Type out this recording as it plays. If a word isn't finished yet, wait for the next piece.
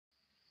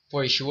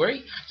For sure,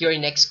 your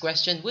next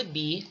question would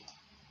be,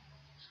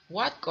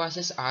 what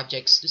causes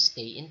objects to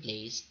stay in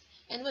place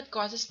and what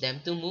causes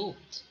them to move?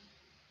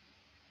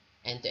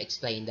 And to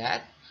explain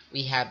that,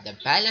 we have the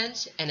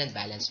balance and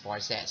unbalanced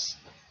forces.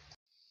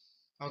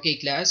 Okay,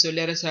 class, so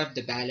let us have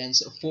the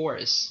balance of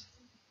force.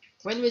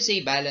 When we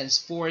say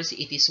balanced force,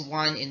 it is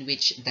one in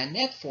which the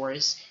net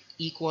force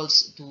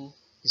equals to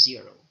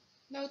 0.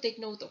 Now take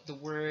note of the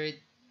word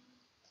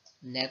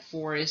net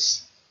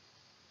force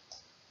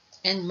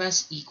and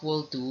must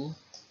equal to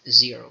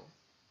 0.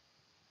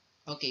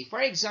 Okay,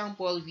 for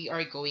example, we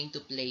are going to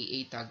play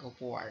a tug of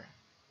war,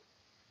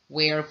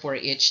 where for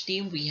each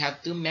team we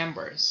have two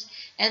members.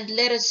 And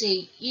let us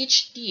say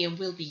each team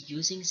will be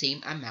using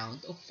same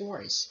amount of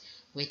force,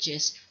 which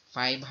is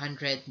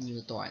 500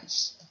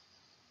 newtons.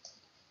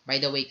 By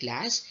the way,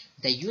 class,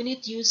 the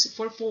unit used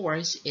for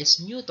force is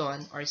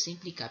Newton or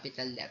simply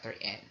capital letter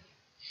N.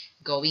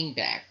 Going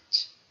back,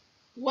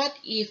 what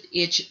if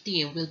each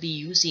team will be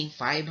using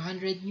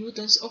 500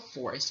 newtons of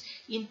force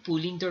in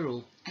pulling the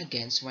rope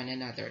against one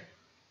another?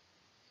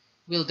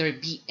 Will there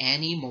be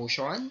any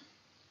motion?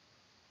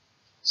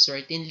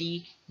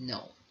 Certainly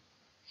no.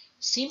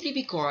 Simply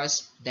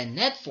because the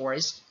net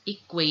force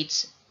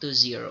equates to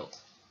 0.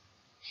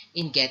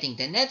 In getting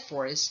the net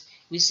force,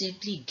 we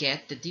simply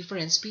get the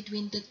difference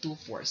between the two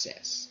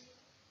forces.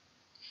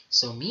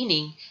 So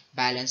meaning,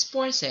 balanced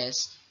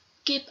forces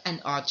keep an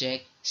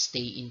object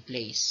stay in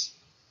place.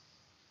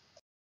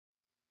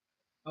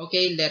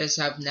 Okay, let us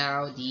have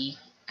now the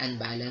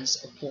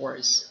unbalanced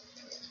force.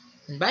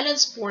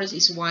 Unbalanced force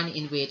is one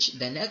in which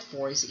the net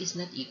force is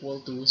not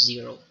equal to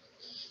 0.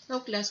 Now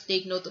class,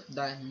 take note of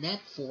the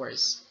net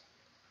force,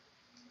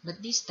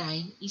 but this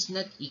time is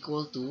not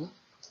equal to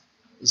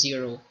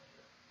 0.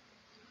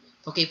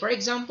 Okay, for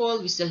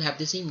example, we still have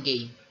the same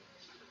game,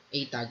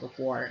 a tug of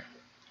war,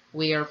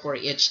 where for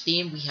each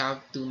team we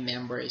have two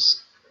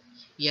members.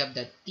 We have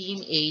the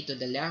team A to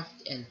the left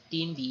and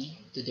team B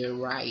to the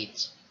right.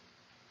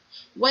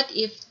 What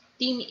if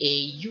team A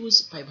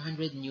used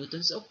 500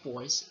 newtons of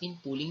force in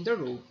pulling the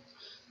rope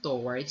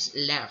towards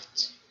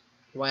left,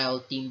 while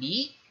team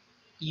B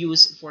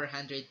used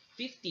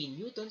 450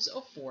 newtons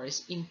of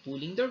force in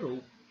pulling the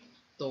rope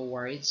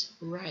towards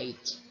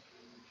right?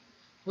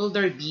 Will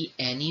there be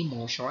any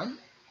motion?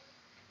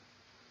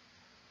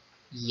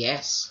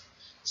 Yes,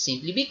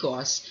 simply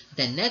because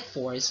the net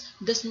force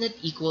does not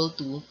equal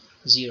to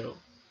 0.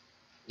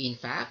 In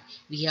fact,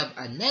 we have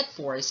a net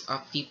force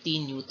of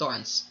 15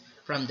 newtons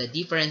from the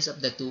difference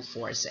of the two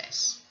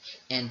forces,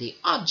 and the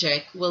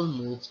object will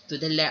move to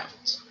the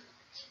left,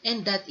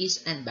 and that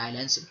is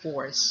unbalanced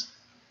force.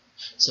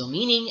 So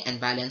meaning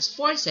unbalanced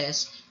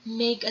forces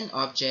make an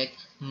object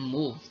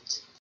moved.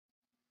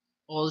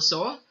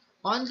 Also,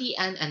 only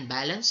an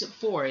unbalanced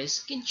force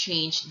can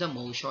change the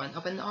motion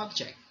of an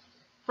object.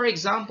 For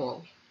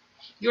example,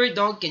 your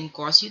dog can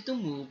cause you to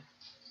move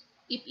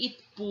if it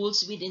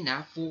pulls with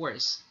enough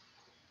force,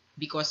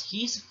 because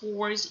his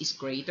force is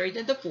greater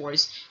than the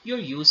force you're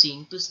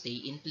using to stay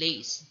in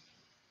place.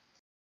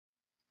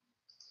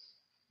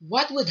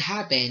 What would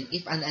happen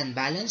if an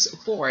unbalanced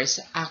force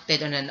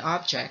acted on an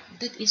object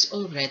that is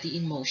already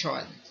in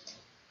motion?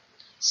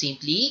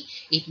 Simply,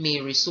 it may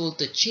result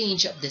to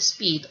change of the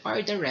speed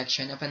or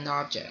direction of an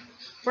object.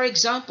 For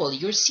example,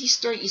 your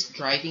sister is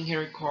driving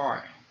her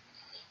car.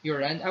 You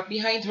run up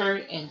behind her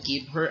and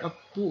give her a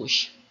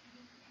push.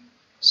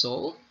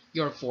 So,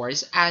 your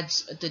force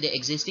adds to the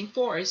existing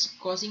force,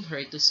 causing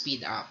her to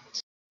speed up.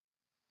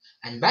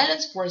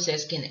 Unbalanced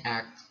forces can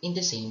act in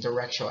the same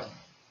direction.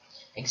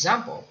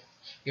 Example,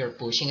 you're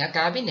pushing a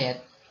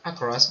cabinet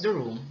across the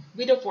room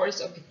with a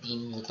force of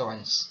 15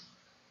 newtons.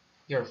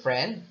 Your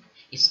friend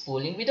is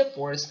pulling with a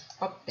force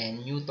of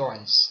 10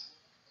 newtons.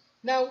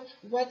 Now,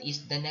 what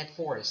is the net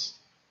force?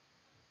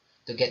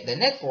 To get the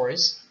net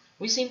force,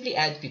 we simply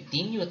add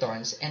 15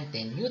 newtons and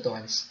 10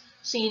 newtons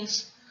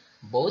since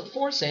both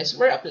forces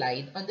were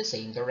applied on the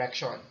same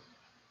direction.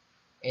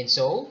 And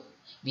so,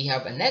 we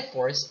have a net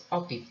force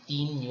of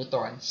 15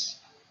 newtons.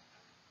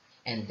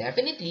 And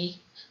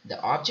definitely,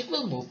 the object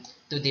will move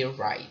to the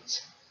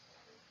right.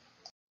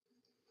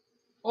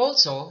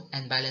 Also,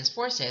 unbalanced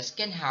forces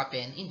can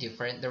happen in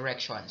different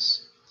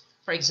directions.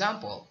 For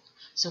example,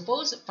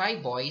 suppose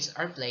 5 boys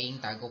are playing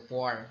tug of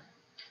war.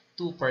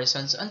 2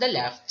 persons on the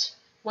left,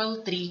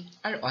 while 3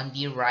 are on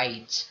the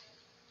right.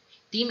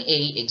 Team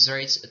A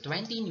exerts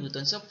 20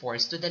 newtons of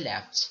force to the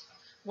left,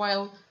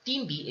 while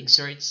Team B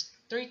exerts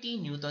 30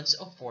 newtons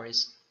of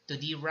force to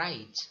the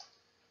right.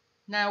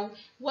 Now,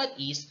 what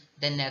is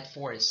the net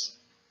force?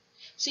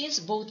 Since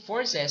both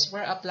forces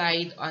were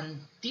applied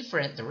on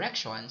different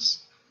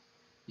directions,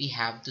 we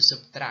have to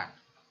subtract.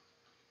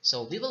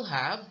 So we will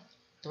have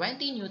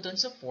 20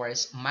 newtons of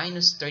force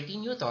minus 30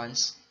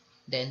 newtons,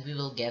 then we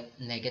will get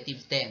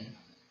negative 10.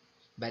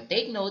 But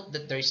take note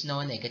that there is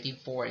no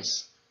negative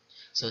force.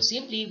 So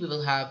simply we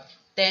will have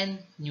 10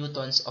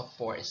 newtons of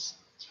force.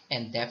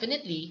 And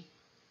definitely,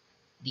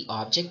 the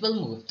object will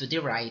move to the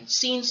right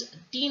since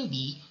Team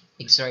B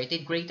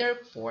exerted greater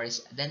force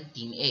than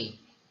Team A.